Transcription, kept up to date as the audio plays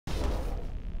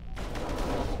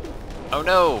Oh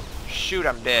no! Shoot,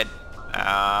 I'm dead.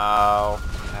 Ow.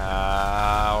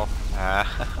 Ow.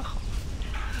 Ow.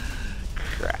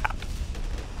 Crap.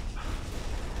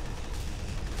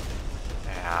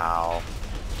 Ow.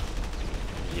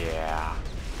 Yeah.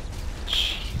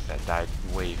 Jeez, that died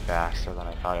way faster than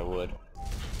I thought it would.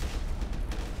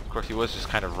 Of course, he was just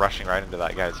kind of rushing right into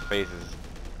that guy's face,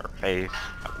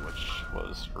 which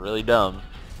was really dumb.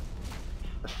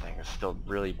 This thing is still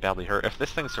really badly hurt. If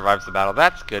this thing survives the battle,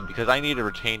 that's good, because I need to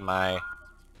retain my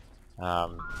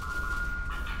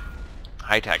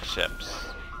high-tech ships.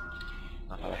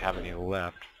 Not that I have any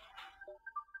left.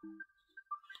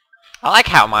 I like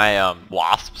how my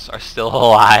wasps are still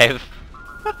alive.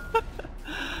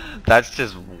 That's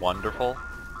just wonderful.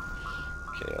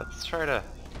 Okay, let's try to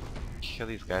kill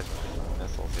these guys with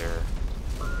missiles here.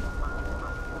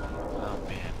 Oh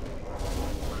man.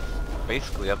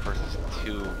 Basically up versus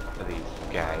 2 of these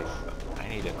guys. I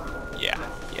need to... Yeah,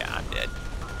 I'm dead.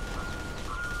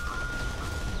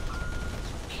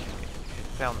 Okay,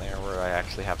 it's down there where I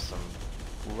actually have some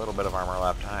little bit of armor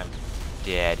left. I'm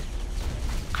dead.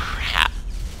 Crap.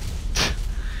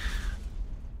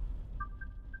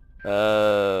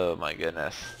 Oh my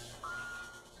goodness.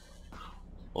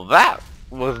 Well, that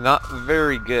was not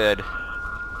very good.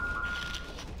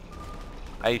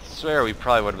 I swear we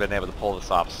probably would have been able to pull this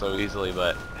off so easily,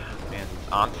 but man, these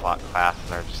onslaught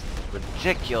classes are just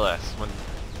ridiculous when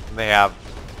they have,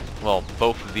 well,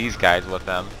 both of these guys with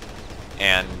them,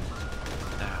 and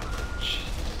oh, jeez.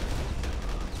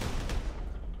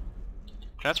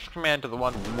 Transfer command to the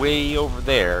one way over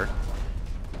there.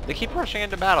 They keep rushing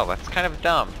into battle. That's kind of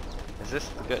dumb. Is this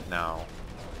the good? No.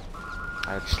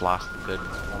 I just lost the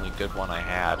only good one I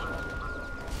had.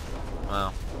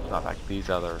 Well, it's not like these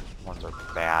other ones are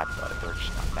bad, but they're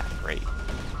just not that great.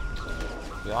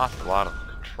 We lost a lot of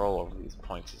control over these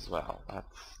points as well.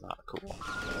 That's not cool.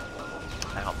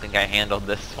 I don't think I handled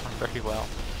this one very well.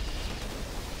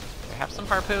 I have some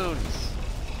harpoons.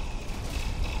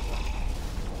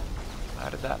 How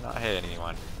did that not hit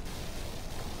anyone?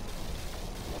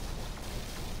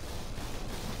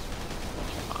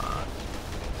 Come on.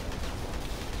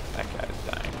 That guy's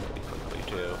dying pretty quickly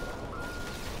too.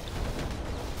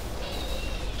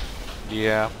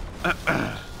 Yeah.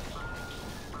 I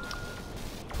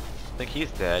think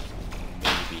he's dead.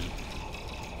 Maybe.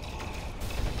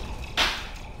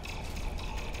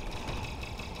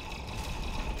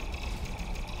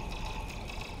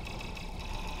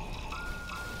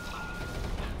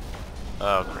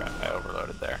 Oh crap, I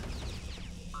overloaded there.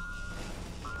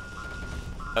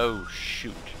 Oh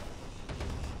shoot.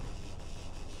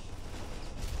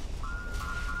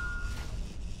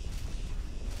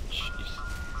 Jeez,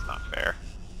 it's not fair.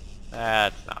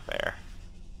 That's not fair.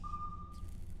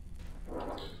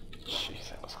 Jeez,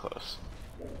 that was close.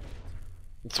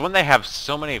 It's when they have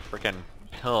so many freaking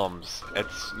films,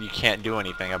 you can't do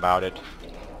anything about it.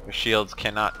 Your shields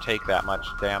cannot take that much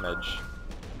damage.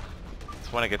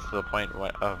 It's when it gets to the point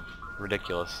of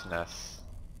ridiculousness.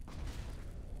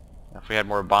 If we had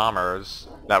more bombers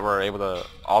that were able to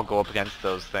all go up against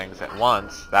those things at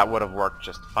once, that would have worked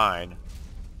just fine.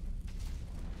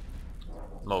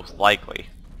 Most likely.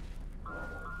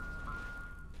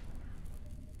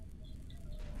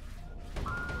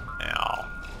 Ow.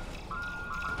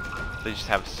 They just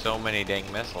have so many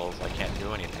dang missiles, I can't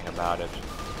do anything about it.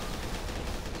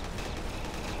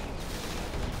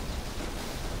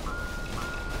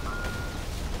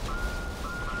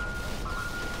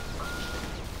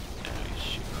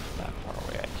 Shoot, that far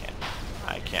away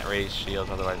I can't raise shields,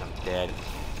 otherwise I'm dead.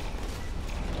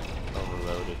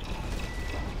 Overloaded.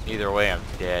 Either way, I'm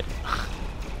dead.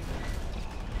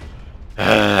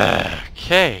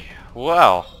 Okay,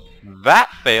 well, that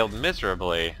failed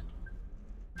miserably.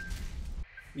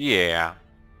 Yeah.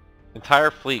 Entire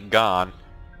fleet gone.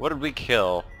 What did we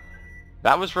kill?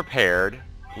 That was repaired.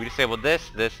 We disabled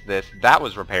this. That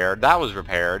was repaired. That was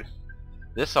repaired.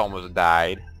 This almost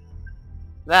died.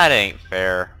 That ain't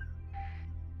fair.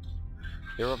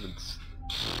 I'm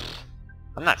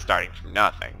not starting from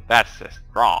nothing. That's just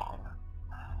wrong.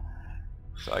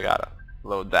 So I gotta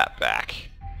load that back.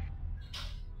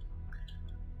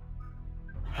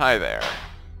 Hi there.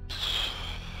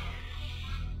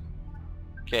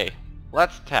 Okay,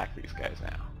 let's attack these guys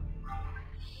now.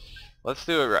 Let's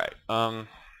do it right.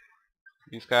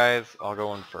 These guys, I'll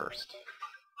go in first.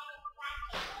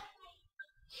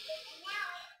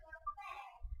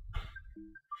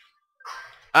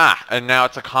 Ah, and now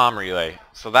it's a comm relay.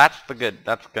 So that's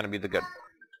gonna be the good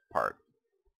part.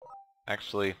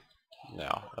 Actually, no,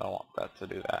 I don't want that to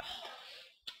do that.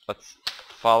 Let's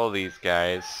follow these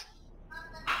guys.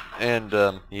 And,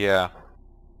 yeah.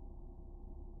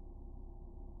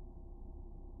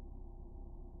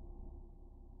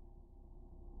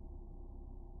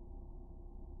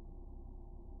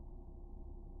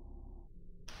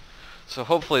 So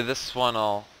hopefully this one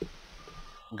will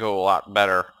go a lot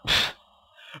better.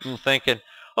 I'm thinking,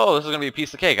 oh, this is going to be a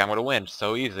piece of cake. I'm going to win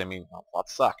so easy. I mean, I'll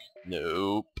suck.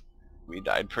 Nope. We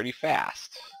died pretty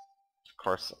fast. Of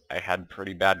course, I had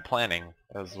pretty bad planning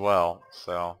as well,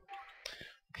 so...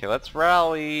 Okay, let's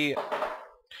rally...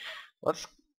 Let's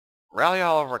rally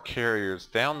all of our carriers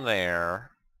down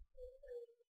there.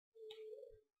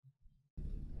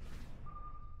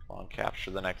 Come on,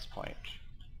 capture the next point.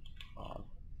 Come on.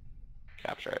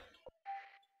 Capture it.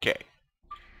 Okay.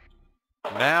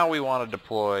 Now we want to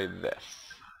deploy this.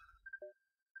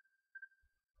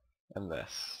 And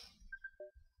this.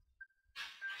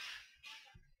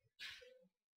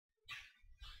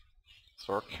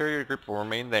 So our carrier group will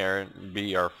remain there and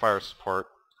be our fire support.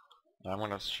 I'm going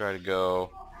to try to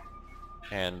go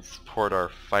and support our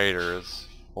fighters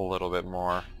a little bit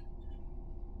more.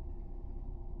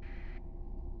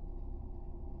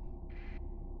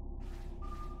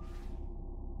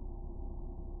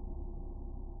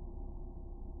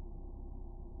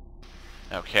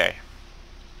 Okay.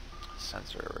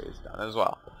 Sensor array is done as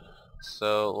well.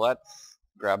 So let's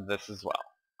grab this as well.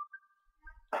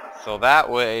 So that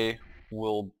way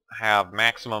we'll have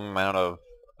maximum amount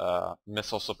of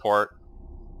missile support.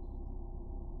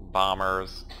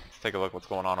 Bombers. Let's take a look what's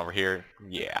going on over here.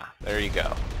 Yeah, there you go.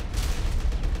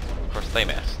 Of course they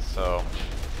missed, so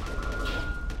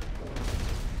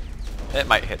it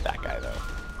might hit that guy though.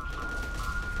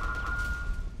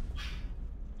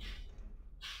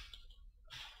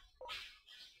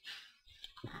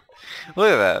 Look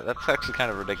at that. That's actually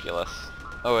kind of ridiculous.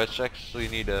 Oh, I actually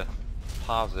need to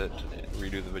pause it and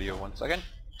redo the video 1 second.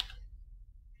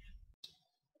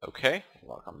 Okay,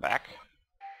 welcome back.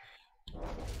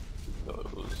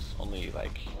 It was only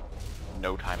like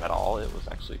no time at all. It was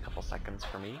actually a couple seconds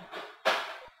for me.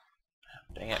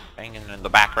 Dang it, banging in the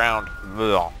background.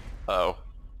 Ugh. Uh-oh.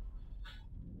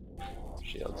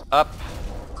 Shields up.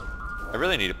 I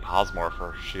really need to pause more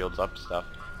for shields up stuff.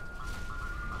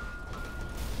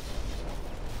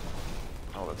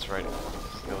 Oh, that's right. I'm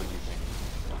still using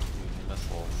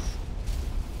missiles.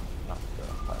 Not the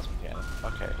plasma cannon.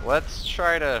 Okay, let's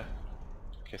try to...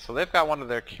 Okay, so they've got one of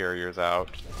their carriers out.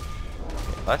 Okay,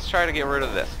 let's try to get rid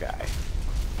of this guy.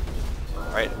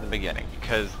 Right in the beginning,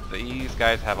 because these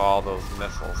guys have all those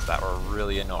missiles that were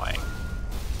really annoying.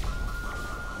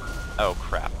 Oh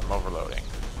crap, I'm overloading.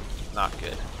 Not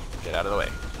good. Get out of the way.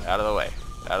 Out of the way.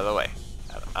 Out of the way.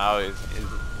 Oh,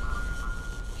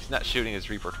 he's not shooting his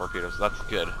Reaper torpedoes, so that's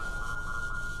good.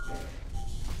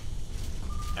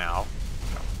 Ow.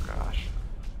 Oh gosh.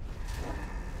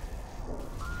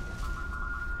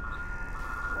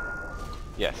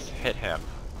 Yes, hit him.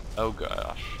 Oh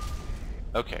gosh.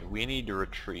 Okay, we need to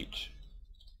retreat.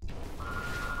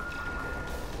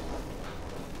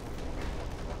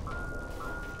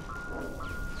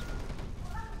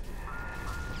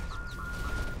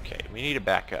 Okay, we need to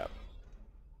back up.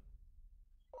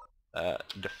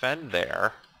 Defend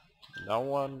there. No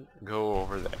one go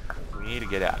over there. We need to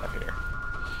get out of here.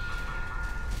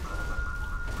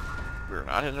 We're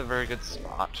not in a very good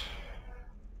spot.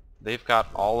 They've got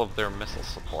all of their missile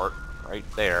support right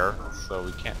there, so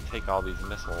we can't take all these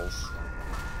missiles.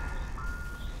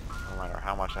 No matter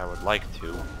how much I would like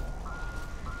to.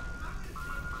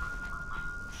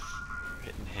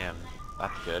 Hitting him.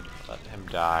 That's good. Let him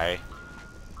die.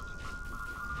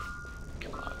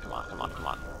 Come on, come on, come on, come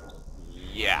on.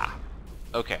 Yeah.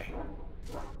 Okay.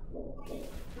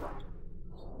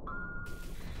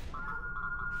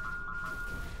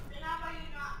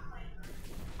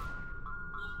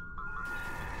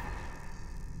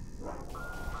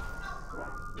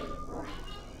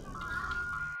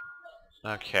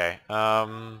 Okay,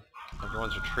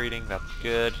 everyone's retreating, that's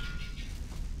good.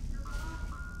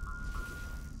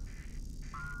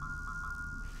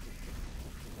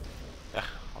 Ugh,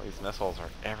 all these missiles are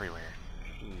everywhere.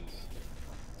 Jeez.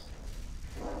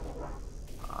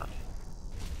 Come on.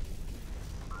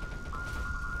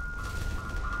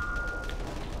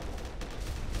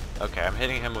 Okay, I'm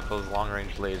hitting him with those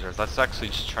long-range lasers. Let's actually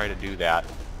just try to do that.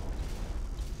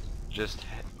 Just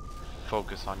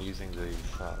focus on using these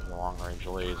long-range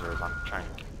lasers. I'm trying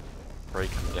to break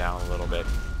them down a little bit.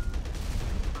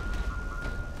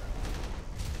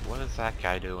 What is that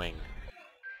guy doing?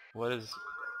 What is...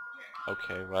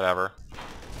 Okay, whatever.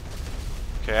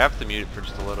 Okay, I have to mute it for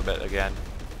just a little bit again.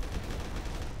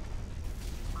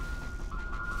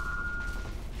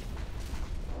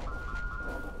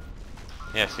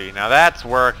 Yeah, see, now that's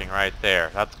working right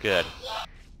there. That's good.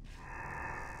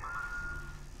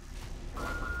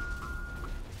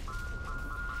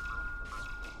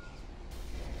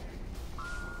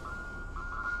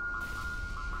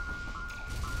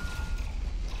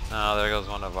 Oh, there goes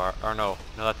one of our... Or no,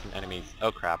 that's an enemy's.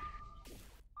 Oh crap.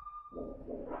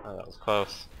 Oh, that was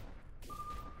close.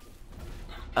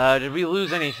 Did we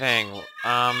lose anything?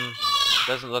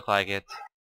 Doesn't look like it.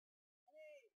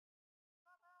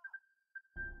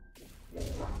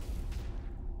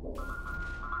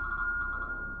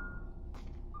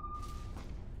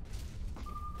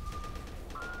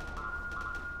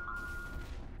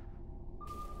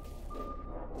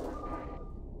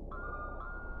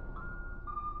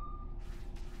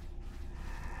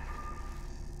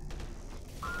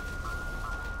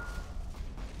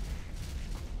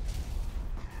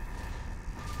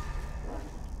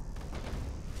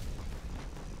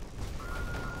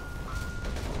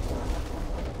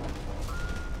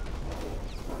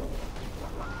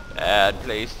 Bad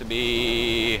place to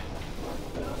be.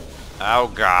 Oh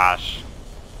gosh.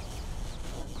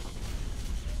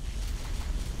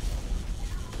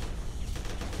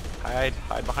 Hide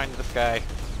behind this guy.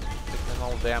 Take them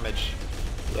all damage.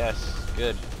 Yes,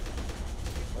 good.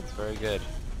 That's very good.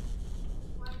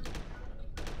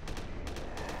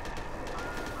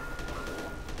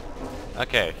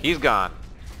 Okay, he's gone.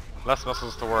 Less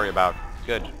muscles to worry about.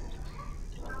 Good.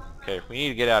 Okay, we need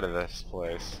to get out of this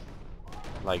place.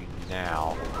 Like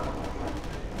now.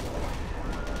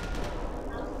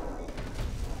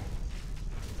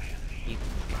 Man, I hate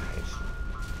these guys.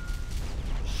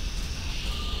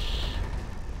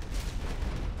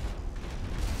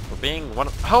 For being one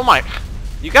of... Oh my...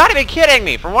 You gotta be kidding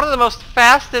me! For one of the most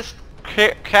fastest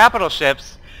capital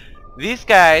ships, these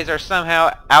guys are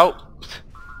somehow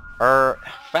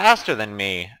faster than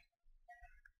me.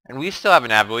 And we still have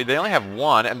an avid. They only have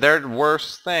one, and they're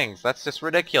worse things. That's just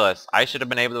ridiculous. I should have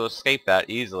been able to escape that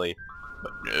easily.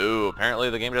 But no, apparently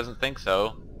the game doesn't think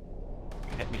so.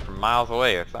 It hit me from miles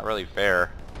away. It's not really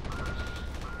fair.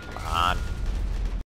 Come on.